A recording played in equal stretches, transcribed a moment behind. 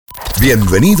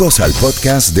Bienvenidos al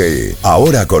podcast de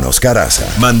Ahora con Oscar Haza.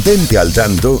 Mantente al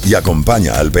tanto y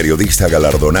acompaña al periodista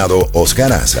galardonado Oscar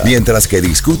Haza mientras que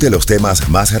discute los temas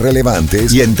más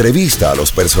relevantes y entrevista a los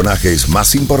personajes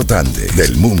más importantes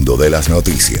del mundo de las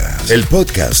noticias. El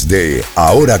podcast de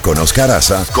Ahora con Oscar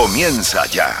Haza comienza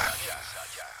ya.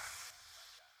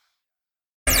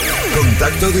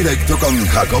 Contacto directo con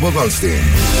Jacobo Goldstein.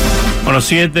 Bueno,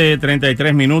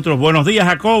 7:33 minutos. Buenos días,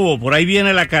 Jacobo. Por ahí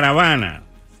viene la caravana.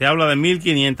 Se habla de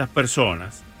 1.500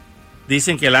 personas.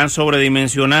 Dicen que la han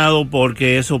sobredimensionado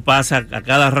porque eso pasa a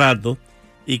cada rato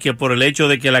y que por el hecho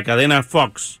de que la cadena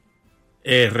Fox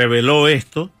reveló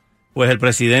esto, pues el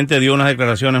presidente dio unas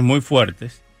declaraciones muy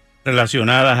fuertes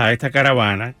relacionadas a esta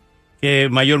caravana que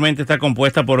mayormente está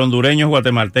compuesta por hondureños,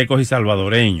 guatemaltecos y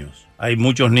salvadoreños. Hay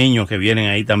muchos niños que vienen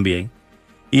ahí también.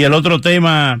 Y el otro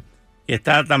tema que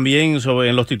está también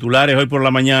en los titulares hoy por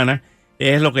la mañana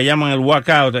es lo que llaman el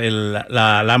walkout,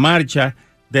 la marcha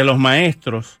de los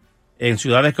maestros en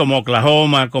ciudades como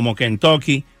Oklahoma, como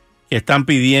Kentucky, que están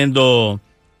pidiendo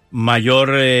mayor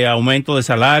aumento de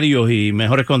salarios y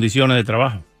mejores condiciones de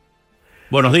trabajo.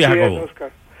 Buenos días, Jacobo.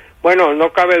 Bueno,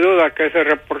 no cabe duda que ese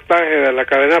reportaje de la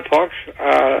cadena Fox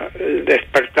ha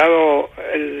despertado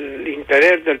el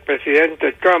interés del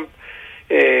presidente Trump.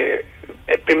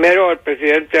 Primero, el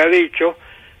presidente ha dicho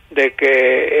de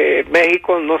que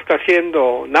México no está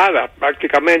haciendo nada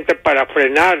prácticamente para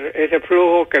frenar ese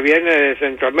flujo que viene de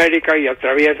Centroamérica y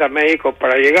atraviesa México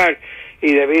para llegar,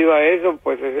 y debido a eso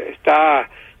pues está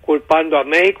culpando a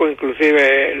México.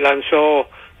 Inclusive lanzó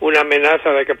una amenaza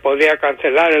de que podría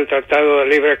cancelar el Tratado de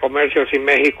Libre Comercio si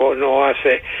México no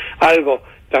hace algo.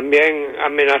 También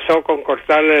amenazó con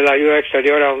cortarle la ayuda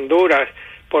exterior a Honduras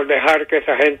por dejar que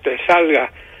esa gente salga.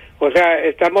 O sea,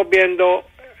 estamos viendo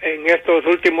en estos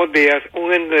últimos días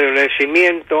un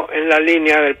endurecimiento en la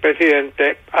línea del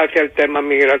presidente hacia el tema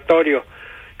migratorio.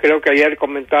 Creo que ayer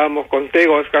comentábamos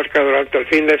contigo, Oscar, que durante el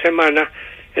fin de semana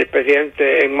el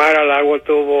presidente en Mar-a-Lago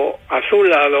tuvo a su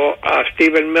lado a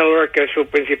Stephen Miller, que es su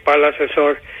principal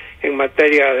asesor en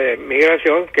materia de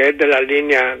migración, que es de la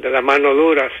línea de la mano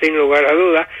dura, sin lugar a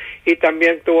duda, y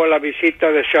también tuvo la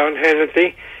visita de Sean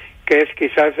Hannity, que es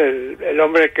quizás el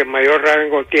hombre que mayor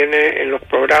rango tiene en los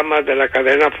programas de la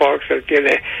cadena Fox. Él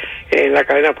tiene en la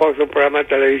cadena Fox un programa de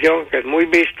televisión que es muy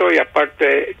visto y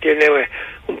aparte tiene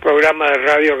un programa de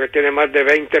radio que tiene más de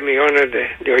 20 millones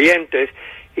de oyentes,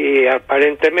 y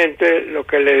aparentemente lo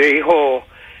que le dijo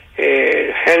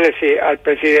Hennessy al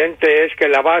presidente es que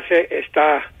la base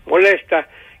está molesta,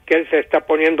 que él se está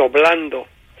poniendo blando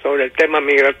sobre el tema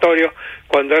migratorio,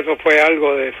 cuando eso fue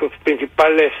algo de sus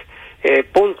principales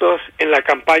puntos en la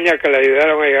campaña que le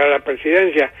ayudaron a llegar a la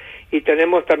presidencia. Y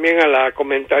tenemos también a la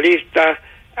comentarista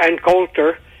Ann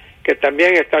Coulter, que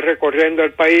también está recorriendo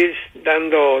el país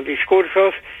dando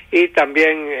discursos y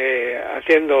también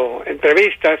haciendo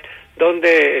entrevistas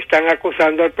donde están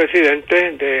acusando al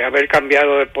presidente de haber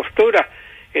cambiado de postura.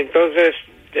 Entonces,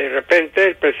 de repente,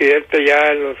 el presidente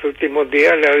ya en los últimos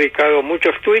días le ha dedicado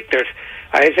muchos twitters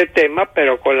a ese tema,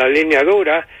 pero con la línea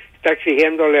dura. Está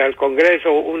exigiéndole al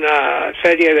Congreso una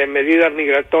serie de medidas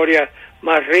migratorias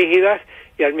más rígidas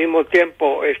y al mismo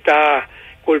tiempo está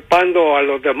culpando a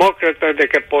los demócratas de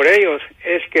que por ellos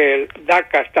es que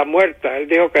DACA está muerta. Él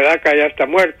dijo que DACA ya está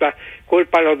muerta,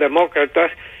 culpa a los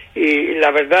demócratas, y la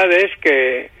verdad es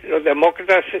que los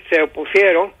demócratas se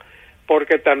opusieron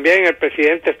porque también el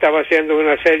presidente estaba haciendo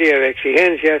una serie de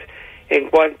exigencias en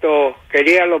cuanto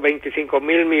quería los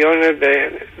 25,000 millones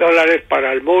de dólares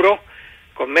para el muro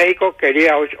con México,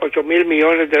 quería 8,000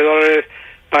 millones de dólares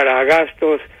para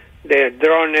gastos de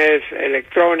drones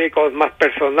electrónicos, más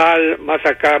personal, más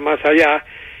acá, más allá.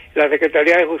 La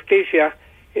Secretaría de Justicia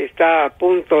está a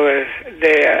punto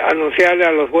de anunciarle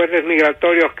a los jueces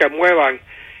migratorios que muevan,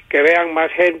 que vean más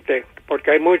gente,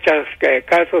 porque hay muchos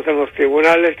casos en los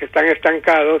tribunales que están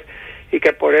estancados y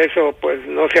que por eso pues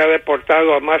no se ha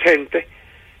deportado a más gente,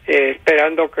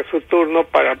 esperando que su turno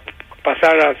para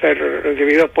pasar a ser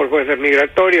recibidos por jueces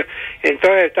migratorios.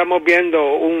 Entonces estamos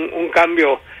viendo un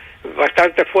cambio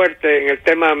bastante fuerte en el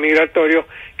tema migratorio,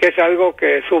 que es algo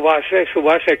que su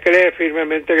base cree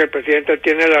firmemente que el presidente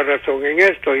tiene la razón en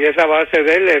esto, y esa base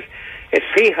de él es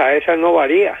fija, esa no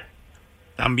varía.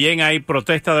 También hay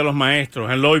protesta de los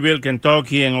maestros en Louisville,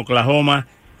 Kentucky, en Oklahoma.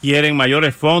 Quieren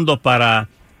mayores fondos para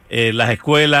las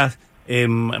escuelas,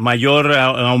 mayor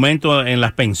aumento en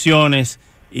las pensiones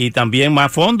y también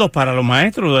más fondos para los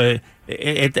maestros.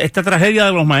 Esta tragedia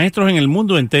de los maestros en el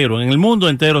mundo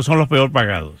entero son los peor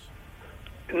pagados.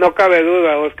 No cabe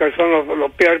duda, Oscar, son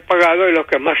los peor pagados y los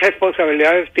que más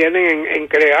responsabilidades tienen en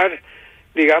crear,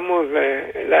 digamos,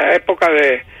 la época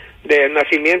de de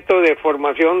nacimiento, de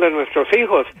formación de nuestros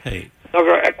hijos. Sí.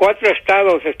 4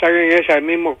 estados están en ese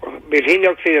mismo. Virginia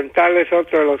Occidental es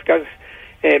otro de los casos.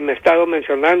 Me he estado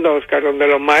mencionando, Oscar, donde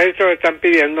los maestros están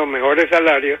pidiendo mejores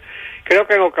salarios. Creo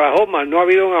que en Oklahoma no ha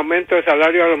habido un aumento de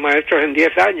salario a los maestros en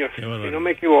 10 años, si no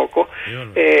me equivoco.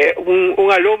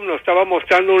 Un alumno estaba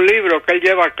mostrando un libro que él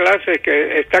lleva a clase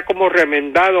que está como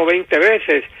remendado 20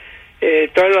 veces.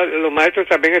 Todos los maestros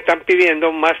también están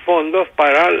pidiendo más fondos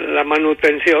para la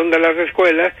manutención de las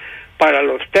escuelas, para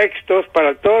los textos,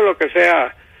 para todo lo que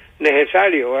sea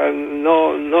necesario.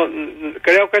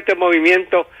 Creo que este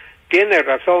movimiento tiene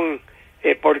razón,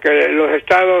 porque los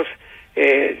estados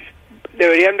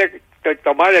deberían de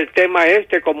tomar el tema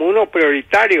como uno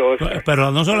prioritario. Pero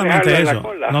no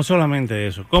solamente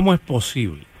eso, ¿cómo es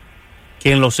posible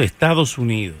que en los Estados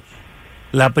Unidos,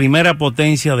 la primera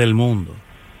potencia del mundo,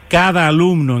 cada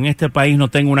alumno en este país no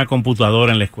tenga una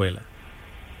computadora en la escuela?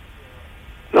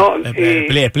 No,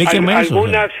 explíqueme eso.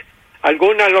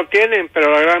 Algunas lo tienen,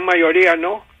 pero la gran mayoría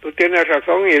no. Tú tienes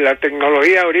razón, y la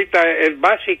tecnología ahorita es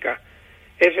básica.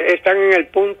 Están en el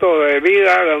punto de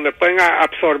vida donde pueden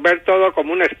absorber todo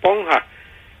como una esponja.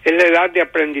 Es la edad de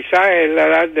aprendizaje, es la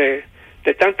edad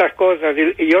de tantas cosas.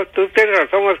 Y tú tienes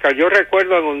razón, Oscar. Yo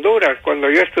recuerdo en Honduras, cuando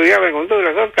yo estudiaba en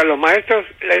Honduras, Oscar, los maestros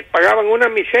les pagaban una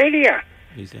miseria.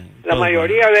 La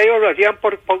mayoría de ellos lo hacían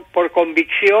por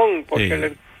convicción, porque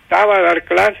les gustaba dar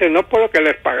clases, no por lo que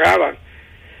les pagaban.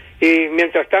 Y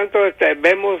mientras tanto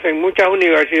vemos en muchas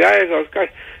universidades,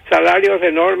 Oscar, salarios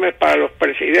enormes para los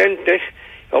presidentes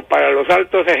o para los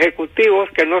altos ejecutivos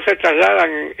que no se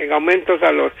trasladan en aumentos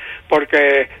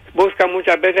porque buscan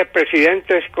muchas veces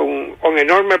presidentes con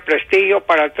enorme prestigio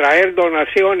para traer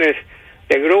donaciones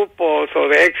de grupos o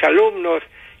de exalumnos,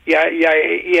 y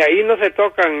ahí no se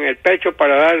tocan el pecho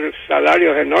para dar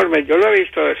salarios enormes. Yo lo he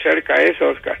visto de cerca eso,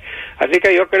 Oscar. Así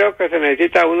que yo creo que se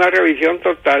necesita una revisión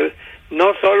total,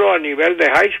 no solo a nivel de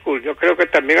high school, yo creo que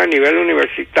también a nivel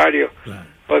universitario,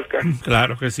 Oscar.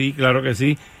 Claro que sí.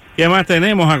 ¿Qué más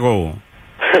tenemos, Jacobo?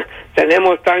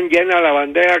 Tenemos tan llena la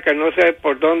bandeja que no sé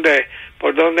por dónde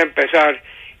empezar.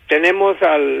 Tenemos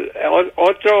al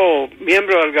otro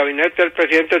miembro del gabinete del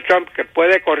presidente Trump que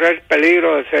puede correr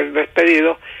peligro de ser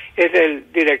despedido, es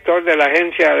el director de la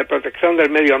Agencia de Protección del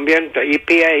Medio Ambiente,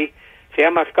 EPA, se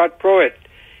llama Scott Pruitt,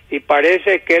 y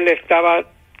parece que él estaba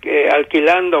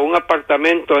alquilando un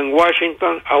apartamento en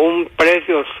Washington a un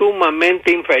precio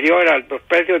sumamente inferior a los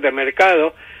precios de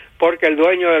mercado, porque el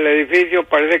dueño del edificio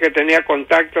parece que tenía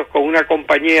contactos con una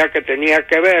compañía que tenía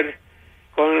que ver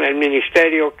con el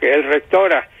ministerio que él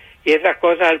rectora, y esas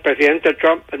cosas al presidente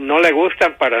Trump no le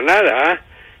gustan para nada.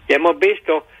 Ya hemos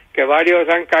visto que varios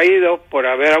han caído por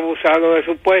haber abusado de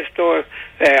su puesto,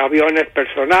 aviones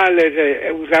personales,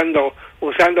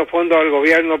 usando fondos del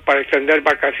gobierno para extender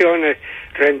vacaciones,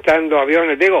 rentando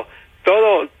aviones. Digo,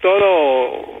 todo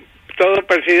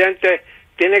presidente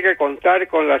tiene que contar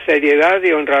con la seriedad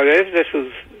y honradez de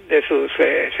sus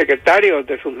secretarios,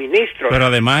 de sus ministros. Pero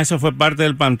además eso fue parte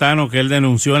del pantano que él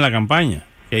denunció en la campaña,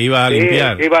 que iba a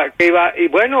limpiar.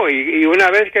 Y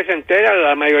una vez que se entera,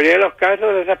 la mayoría de los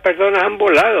casos esas personas han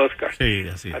volado, Oscar. Sí,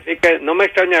 así que no me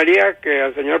extrañaría que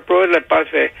al señor Pruitt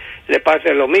le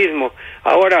pase lo mismo.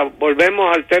 Ahora,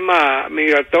 volvemos al tema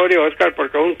migratorio, Oscar,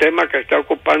 porque es un tema que está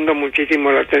ocupando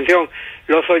muchísimo la atención.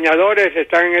 Los soñadores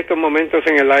están en estos momentos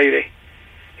en el aire.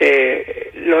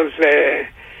 Los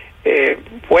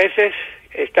jueces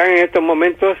están en estos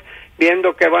momentos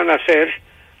viendo qué van a hacer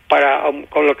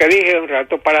con lo que dije un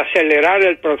rato, para acelerar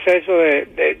el proceso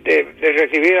de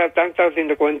recibir a tantos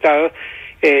indocumentados.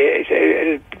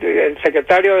 El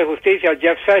secretario de Justicia,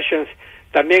 Jeff Sessions,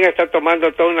 también está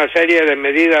tomando toda una serie de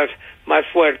medidas más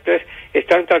fuertes.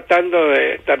 Están tratando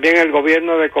también el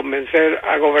gobierno de convencer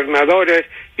a gobernadores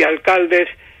y alcaldes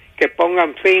que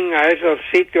pongan fin a esos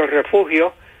sitios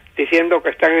refugio, diciendo que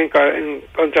están en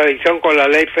contradicción con la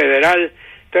ley federal.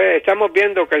 Entonces estamos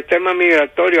viendo que el tema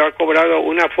migratorio ha cobrado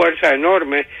una fuerza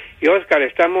enorme, y Oscar,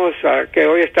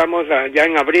 hoy estamos ya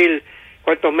en abril.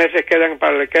 ¿Cuántos meses quedan?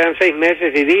 Quedan 6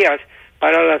 meses y días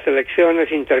para las elecciones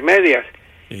intermedias.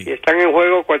 Sí. Y están en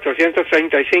juego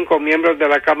 435 miembros de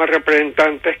la Cámara de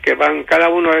Representantes que van, cada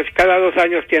 2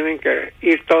 años tienen que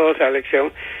ir todos a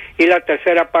elección, y la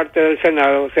tercera parte del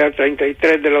Senado, o sea,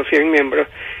 33 de los 100 miembros.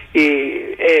 Y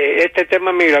este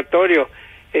tema migratorio,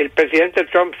 el presidente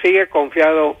Trump sigue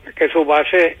confiado que su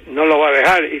base no lo va a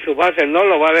dejar, y su base no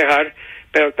lo va a dejar,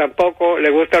 pero tampoco le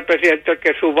gusta al presidente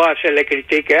que su base le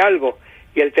critique algo,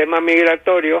 y el tema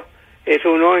migratorio es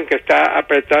uno en que está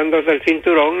apretándose el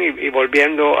cinturón y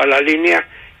volviendo a la línea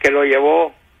que lo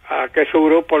llevó a que su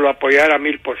grupo lo apoyara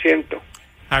 1000%.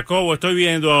 Jacobo, estoy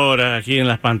viendo ahora aquí en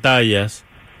las pantallas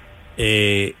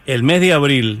el mes de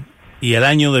abril y el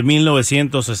año de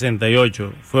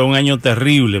 1968 fue un año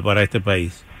terrible para este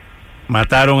país.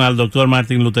 Mataron al doctor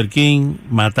Martin Luther King,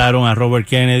 mataron a Robert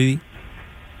Kennedy.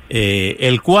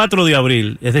 El 4 de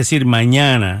abril, es decir,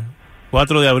 mañana,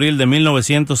 4 de abril de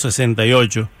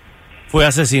 1968, fue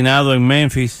asesinado en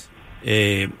Memphis,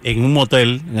 en un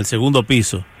motel, en el segundo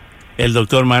piso, el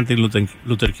doctor Martin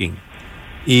Luther King.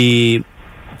 Y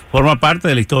forma parte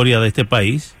de la historia de este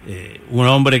país. Un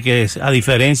hombre que, a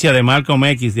diferencia de Malcolm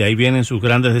X, de ahí vienen sus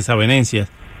grandes desavenencias.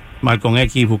 Malcolm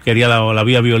X quería la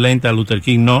vía violenta, Luther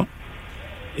King no.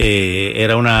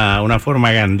 Era una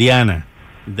forma gandiana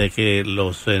de que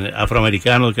los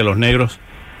afroamericanos, que los negros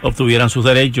obtuvieran sus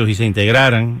derechos y se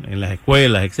integraran en las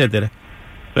escuelas, etcétera.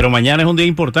 Pero mañana es un día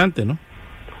importante, ¿no?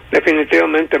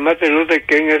 Definitivamente, Martin Luther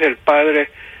King es el padre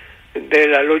de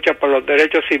la lucha por los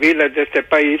derechos civiles de este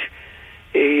país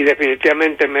y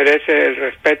definitivamente merece el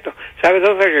respeto. ¿Sabes,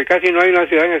 Oscar, que casi no hay una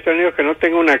ciudad en Estados Unidos que no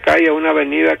tenga una calle o una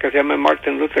avenida que se llame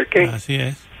Martin Luther King? Así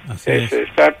es.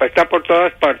 Está por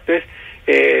todas partes.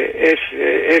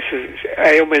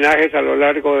 Hay homenajes a lo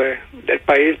largo del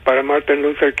país para Martin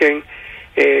Luther King.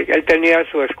 Él tenía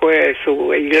su escuela,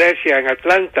 su iglesia en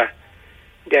Atlanta.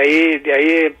 De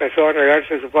ahí empezó a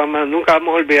regarse su fama. Nunca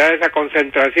vamos a olvidar esa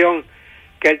concentración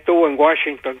que él tuvo en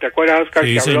Washington. ¿Te acuerdas, Oscar,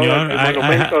 sí, que señor. habló del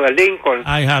monumento de Lincoln?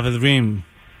 I have a dream.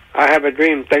 I have a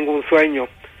dream, tengo un sueño.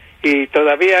 Y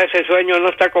todavía ese sueño no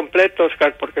está completo,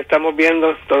 Oscar, porque estamos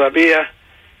viendo todavía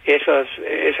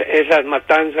esas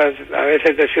matanzas, a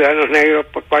veces de ciudadanos negros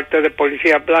por parte de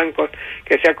policías blancos,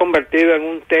 que se ha convertido en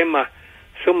un tema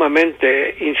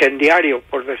sumamente incendiario,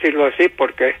 por decirlo así,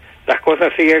 porque las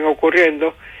cosas siguen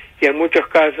ocurriendo y en muchos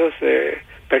casos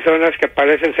personas que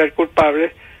parecen ser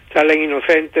culpables salen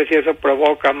inocentes y eso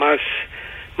provoca más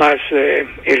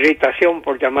irritación,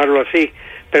 por llamarlo así.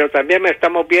 Pero también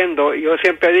estamos viendo, y yo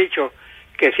siempre he dicho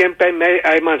que siempre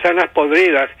hay manzanas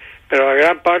podridas, pero la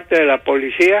gran parte de la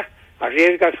policía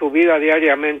arriesga su vida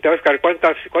diariamente. Oscar,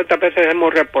 ¿cuántas veces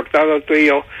hemos reportado tú y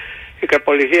yo que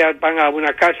policías van a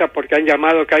una casa porque han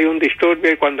llamado que hay un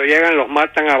disturbio y cuando llegan los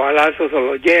matan a balazos o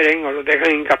los hieren o los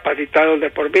dejan incapacitados de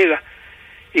por vida?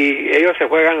 Y ellos se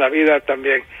juegan la vida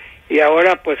también. Y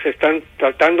ahora pues están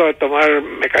tratando de tomar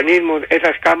mecanismos,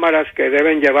 esas cámaras que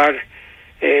deben llevar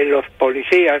los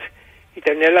policías, y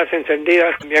tenerlas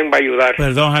encendidas también va a ayudar.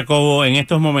 Perdón, Jacobo, en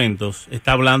estos momentos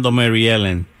está hablando Mary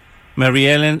Ellen. Mary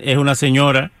Ellen es una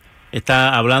señora,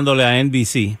 está hablándole a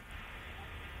NBC,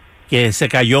 que se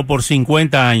cayó por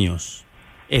 50 años.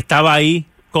 Estaba ahí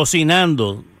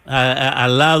cocinando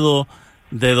al lado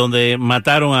de donde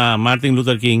mataron a Martin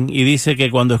Luther King, y dice que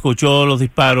cuando escuchó los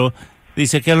disparos,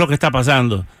 dice, ¿qué es lo que está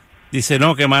pasando? Dice,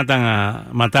 no, que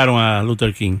mataron a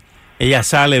Luther King. Ella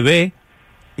sale, ve,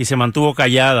 y se mantuvo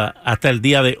callada hasta el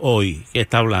día de hoy que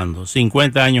está hablando.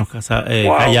 50 años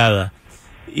wow. Callada.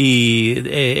 Y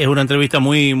es una entrevista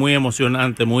muy muy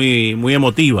emocionante, muy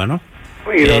emotiva, ¿no?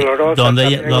 Muy dolorosa.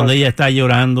 Donde ella está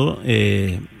llorando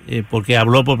porque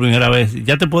habló por primera vez.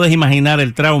 Ya te puedes imaginar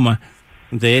el trauma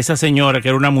de esa señora, que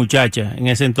era una muchacha en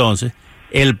ese entonces,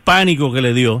 el pánico que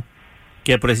le dio,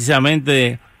 que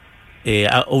precisamente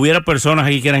hubiera personas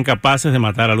aquí que eran capaces de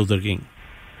matar a Luther King.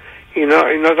 Y no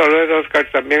solo eso, Oscar,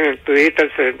 también tú dijiste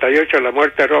el 68, la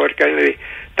muerte de Robert Kennedy,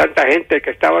 tanta gente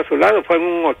que estaba a su lado, fue en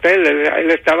un hotel, él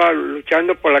estaba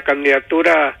luchando por la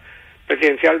candidatura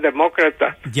presidencial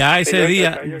demócrata. Ya ese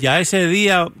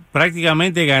día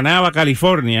prácticamente ganaba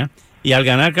California, y al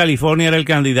ganar California era el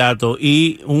candidato,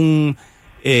 y un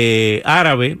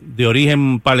árabe de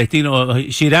origen palestino,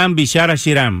 Shiram Bishara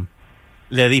Shiram,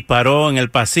 le disparó en el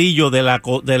pasillo de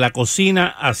la cocina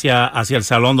hacia el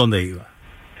salón donde iba.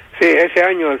 Sí, ese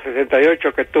año, el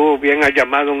 68, que tú bien has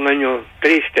llamado un año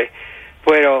triste,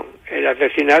 fueron el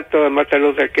asesinato de Martin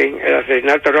Luther King, el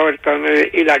asesinato de Robert Kennedy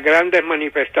y las grandes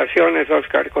manifestaciones,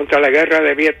 Oscar, contra la guerra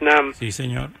de Vietnam. Sí,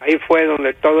 señor. Ahí fue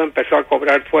donde todo empezó a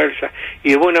cobrar fuerza.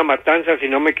 Y hubo una matanza, si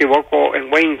no me equivoco,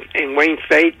 en Wayne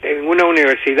State, en una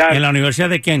universidad. En la Universidad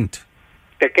de Kent.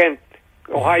 De Kent,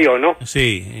 Ohio, ¿no?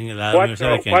 Sí, en la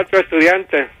Universidad de Kent. 4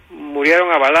 estudiantes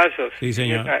murieron a balazos. Sí,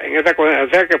 señor. O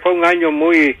sea que fue un año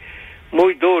muy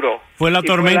duro. Fue la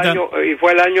tormenta.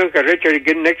 Fue el año en que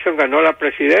Richard Nixon ganó la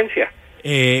presidencia.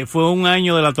 Fue un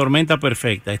año de la tormenta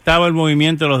perfecta. Estaba el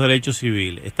movimiento de los derechos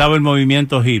civiles, estaba el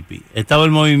movimiento hippie, estaba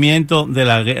el movimiento de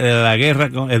la guerra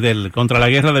contra la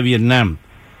guerra de Vietnam.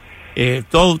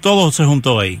 Todo se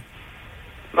juntó ahí.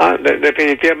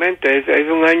 Definitivamente es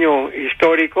un año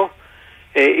histórico.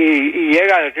 Y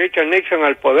llega Richard Nixon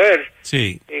al poder,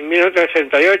 sí, en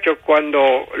 1968,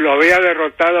 cuando lo había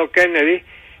derrotado Kennedy,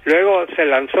 luego se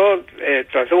lanzó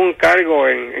tras un cargo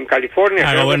en California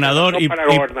a gobernador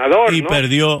gobernador, y ¿no?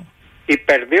 perdió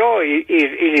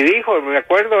y dijo, me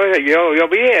acuerdo, yo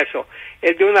vi eso,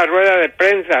 es de una rueda de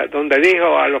prensa donde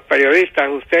dijo a los periodistas: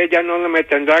 ustedes ya no me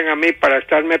tendrán a mí para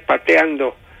estarme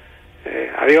pateando,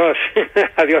 adiós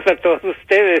adiós a todos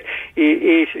ustedes,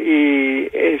 y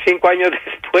 5 años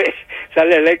después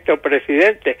sale electo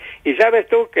presidente. Y sabes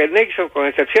tú que Nixon, con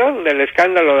excepción del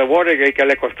escándalo de Watergate que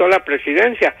le costó la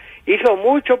presidencia, hizo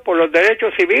mucho por los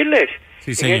derechos civiles.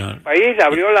 Sí, señor. En este país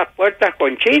abrió las puertas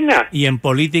con China. Y en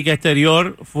política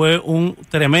exterior fue un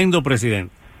tremendo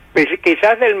presidente.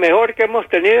 Quizás el mejor que hemos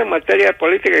tenido en materia de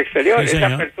política exterior. Sí, esa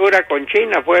apertura con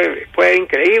China fue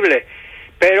increíble,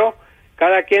 pero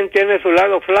cada quien tiene su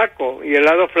lado flaco, y el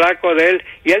lado flaco de él,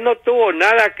 y él no tuvo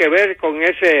nada que ver con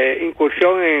esa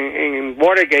incursión en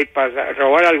Watergate para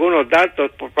robar algunos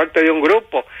datos por parte de un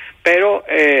grupo, pero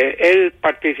él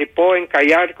participó en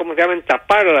callar, ¿cómo se llama?, en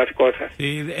tapar las cosas.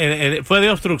 Sí, fue de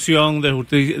obstrucción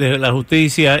de la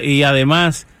justicia, y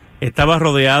además estaba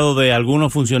rodeado de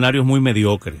algunos funcionarios muy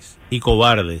mediocres y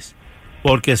cobardes,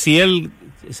 porque si él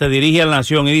se dirige a la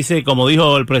nación y dice, como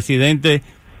dijo el presidente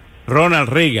Ronald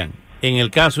Reagan en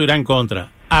el caso Irán-Contra,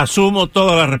 asumo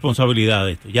toda la responsabilidad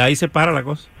de esto, ya ahí se para la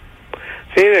cosa.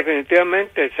 Sí,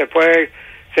 definitivamente, se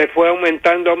fue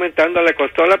aumentando, le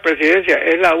costó la presidencia.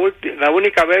 Es la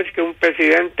única vez que un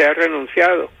presidente ha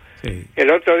renunciado. Sí.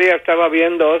 El otro día estaba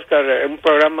viendo, Oscar, un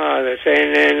programa de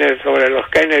CNN sobre los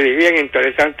Kennedy, bien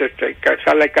interesante,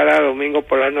 sale cada domingo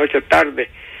por la noche tarde,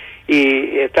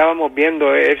 y estábamos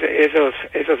viendo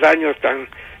esos años tan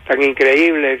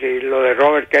increíbles, y lo de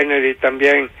Robert Kennedy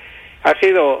también. Ha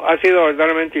sido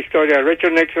verdaderamente historia.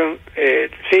 Richard Nixon,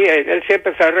 sí, él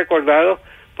siempre se ha recordado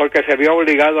porque se vio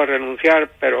obligado a renunciar,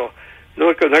 pero no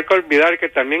hay que olvidar que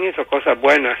también hizo cosas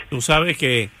buenas. Tú sabes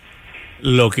que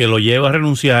lo que lo lleva a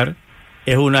renunciar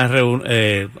es una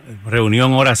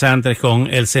reunión horas antes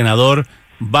con el senador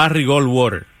Barry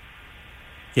Goldwater,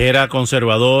 que era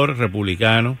conservador,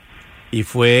 republicano, y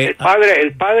fue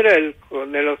el padre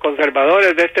de los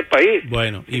conservadores de este país.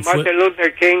 Bueno, y Martin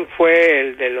Luther King fue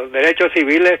el de los derechos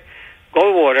civiles.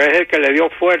 Goldwater es el que le dio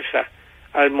fuerza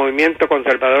al movimiento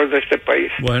conservador de este país.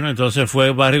 Bueno, entonces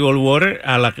fue Barry Goldwater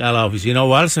a la oficina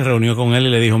oval, se reunió con él y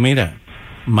le dijo: mira,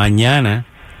 mañana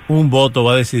un voto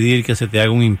va a decidir que se te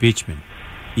haga un impeachment,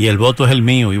 y el voto es el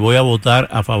mío y voy a votar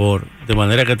a favor, de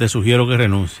manera que te sugiero que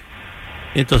renuncie.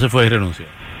 Y entonces fue y renunció.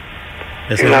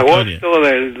 En agosto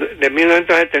de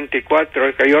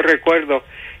 1974, que yo recuerdo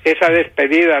esa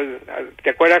despedida, ¿te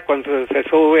acuerdas cuando se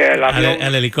sube al avión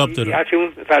al helicóptero y hace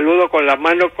un saludo con la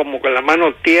mano, como con la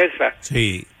mano tiesa?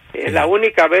 Sí. Es la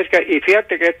única vez y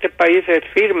fíjate que este país es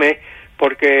firme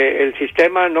porque el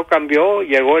sistema no cambió,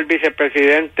 llegó el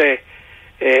vicepresidente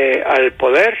al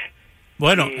poder.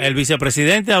 Bueno, el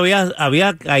vicepresidente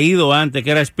había caído antes,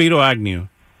 que era Spiro Agnew,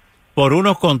 por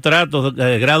unos contratos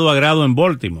de grado a grado en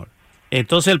Baltimore.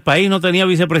 Entonces el país no tenía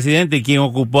vicepresidente, y quien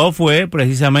ocupó fue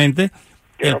precisamente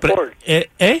Ford.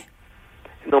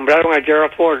 Nombraron a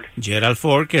Gerald Ford.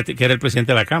 Que era el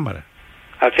presidente de la Cámara.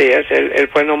 Así es, él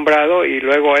fue nombrado, y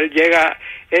luego él llega,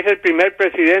 es el primer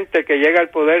presidente que llega al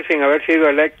poder sin haber sido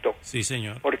electo. Sí,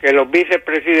 señor. Porque los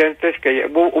vicepresidentes,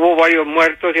 hubo varios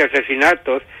muertos y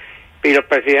asesinatos, y los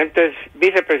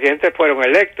vicepresidentes fueron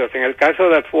electos. En el caso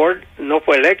de Ford no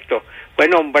fue electo, fue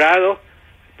nombrado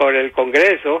por el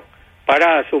Congreso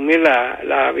para asumir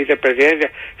la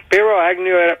vicepresidencia. Spiro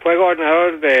Agnew fue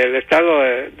gobernador del estado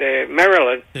de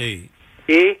Maryland. Sí.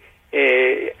 Y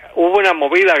hubo una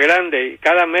movida grande, y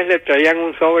cada mes le traían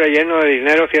un sobre lleno de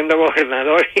dinero siendo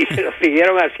gobernador, y se lo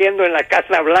siguieron haciendo en la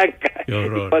Casa Blanca.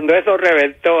 Y cuando eso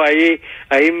reventó, ahí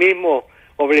mismo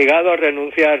obligado a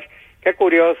renunciar. Qué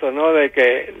curioso, ¿no? De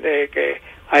que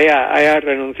haya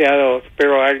renunciado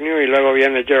Spiro Agnew, y luego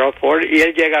viene Gerald Ford y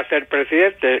él llega a ser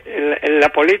presidente. En la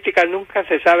política nunca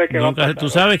se sabe qué va a pasar. Tú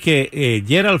sabes que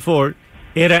Gerald Ford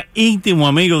era íntimo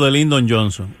amigo de Lyndon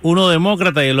Johnson, uno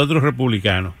demócrata y el otro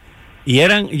republicano, y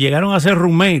llegaron a ser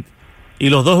roommate, y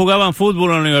los dos jugaban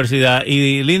fútbol en la universidad,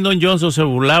 y Lyndon Johnson se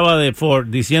burlaba de Ford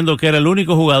diciendo que era el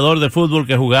único jugador de fútbol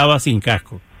que jugaba sin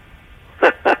casco.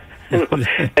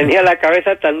 Tenía la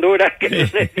cabeza tan dura que no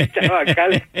necesitaba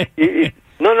cal.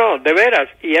 No, de veras.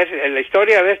 Y la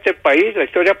historia de este país, la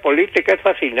historia política es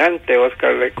fascinante,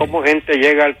 Oscar, de cómo gente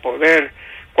llega al poder,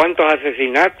 cuántos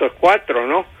asesinatos, 4,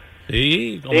 ¿no?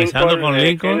 Sí, comenzando con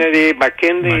Lincoln, Kennedy,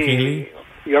 McKinley.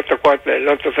 Y otro, el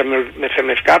otro se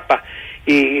me escapa.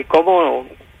 Y cómo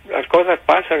las cosas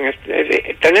pasan.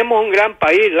 Tenemos un gran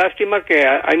país, lástima que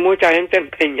hay mucha gente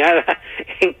empeñada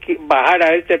en bajar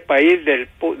a este país del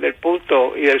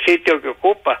punto y del sitio que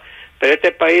ocupa, pero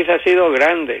este país ha sido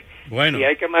grande. Bueno. Y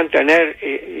hay que mantener,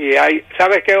 y hay,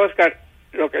 ¿sabes qué, Oscar?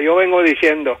 Lo que yo vengo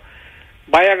diciendo,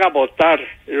 vayan a votar,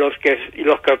 los que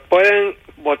pueden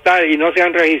votar y no se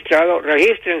han registrado,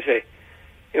 regístrense.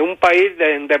 En un país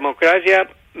en democracia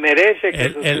merece que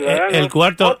sus ciudadanos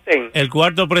voten. El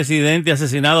cuarto presidente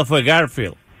asesinado fue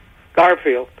Garfield.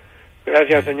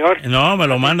 Gracias, señor. No, me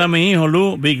lo manda mi hijo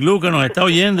Big Lou, que nos está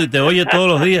oyendo y te oye todos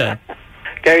los días.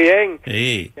 Qué bien.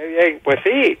 Sí. Qué bien. Pues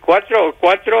sí,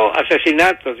 cuatro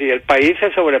asesinatos y el país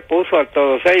se sobrepuso a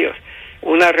todos ellos.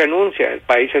 Una renuncia, el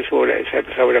país se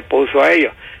sobrepuso a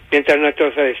ellos. Mientras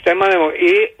nuestro sistema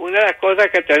y una de las cosas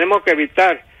que tenemos que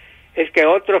evitar es que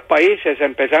otros países,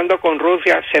 empezando con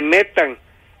Rusia, se metan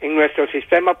en nuestro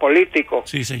sistema político.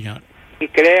 Sí, señor. Y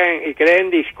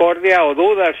creen discordia o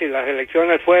dudas si las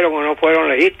elecciones fueron o no fueron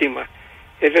legítimas.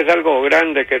 Eso es algo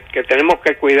grande que tenemos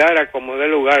que cuidar a como dé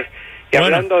lugar. Y bueno,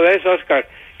 hablando de eso, Oscar,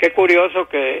 qué curioso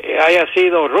que haya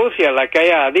sido Rusia la que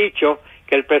haya dicho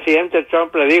que el presidente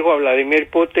Trump le dijo a Vladimir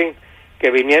Putin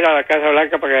que viniera a la Casa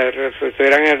Blanca para que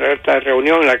estuvieran en esta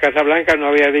reunión. La Casa Blanca no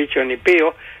había dicho ni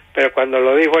pío, pero cuando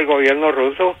lo dijo el gobierno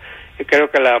ruso, creo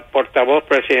que la portavoz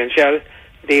presidencial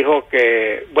dijo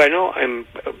que, bueno,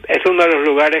 es uno de los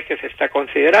lugares que se está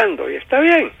considerando, y está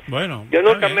bien. Bueno, yo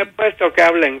nunca me he puesto a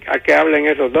que hablen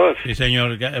esos dos. Sí,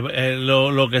 señor.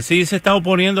 Lo que sí se está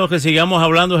oponiendo que sigamos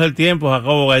hablando es el tiempo,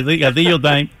 Jacobo, Gatillo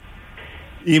Time.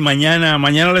 Y mañana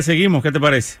le seguimos, ¿qué te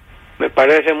parece? Me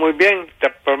parece muy bien. Te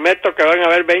prometo que van a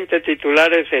haber 20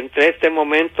 titulares entre este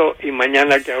momento y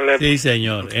mañana que hablemos. Sí,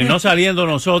 señor. No saliendo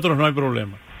nosotros no hay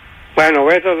problema. Bueno,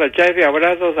 besos a Chef y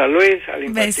abrazos a Luis, al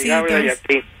Infatigable y a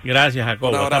ti. Gracias,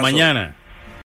 Jacobo. Hasta mañana.